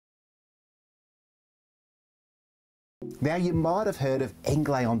Now you might have heard of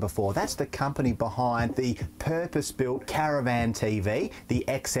Englaon before. That's the company behind the purpose-built Caravan TV, the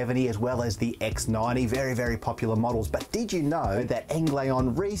X70 as well as the X90, very, very popular models. But did you know that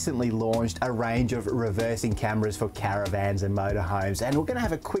Englaon recently launched a range of reversing cameras for caravans and motorhomes? And we're going to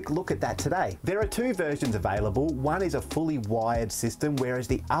have a quick look at that today. There are two versions available. One is a fully wired system, whereas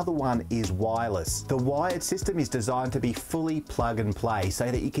the other one is wireless. The wired system is designed to be fully plug and play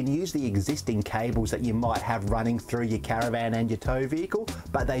so that you can use the existing cables that you might have running through your caravan and your tow vehicle,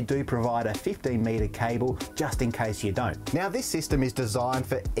 but they do provide a 15-meter cable just in case you don't. Now this system is designed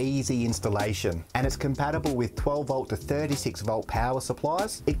for easy installation and it's compatible with 12 volt to 36 volt power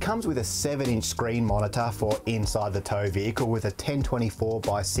supplies. It comes with a 7-inch screen monitor for inside the tow vehicle with a 1024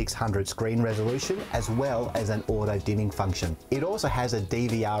 by 600 screen resolution as well as an auto dimming function. It also has a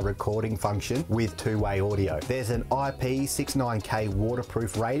DVR recording function with two-way audio. There's an IP69K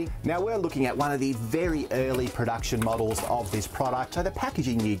waterproof rating. Now we're looking at one of the very early production models of this product, so the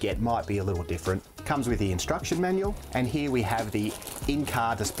packaging you get might be a little different. Comes with the instruction manual, and here we have the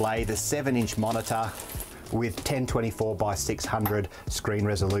in-car display, the 7-inch monitor with 1024 by 600 screen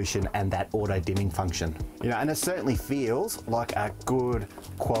resolution and that auto dimming function. You know, and it certainly feels like a good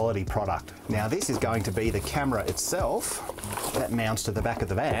quality product. Now this is going to be the camera itself that mounts to the back of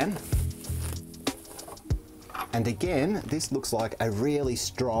the van. And again, this looks like a really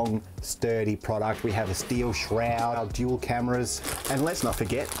strong, sturdy product. We have a steel shroud, dual cameras, and let's not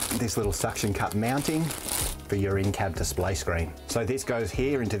forget this little suction cup mounting for your in-cab display screen. So this goes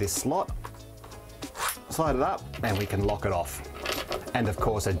here into this slot, slide it up, and we can lock it off. And of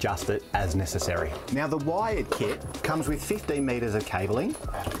course adjust it as necessary. Now the wired kit comes with 15 meters of cabling,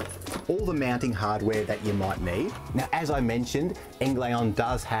 all the mounting hardware that you might need. Now, as I mentioned, Englaon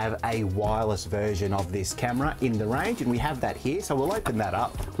does have a wireless version of this camera in the range, and we have that here, so we'll open that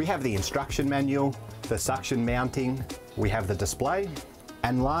up. We have the instruction manual, the suction mounting, we have the display,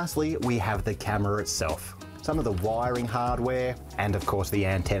 and lastly, we have the camera itself. Some of the wiring hardware, and of course the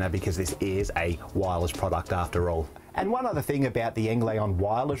antenna, because this is a wireless product after all. And one other thing about the Englaon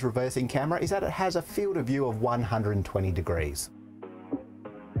wireless reversing camera is that it has a field of view of 120 degrees.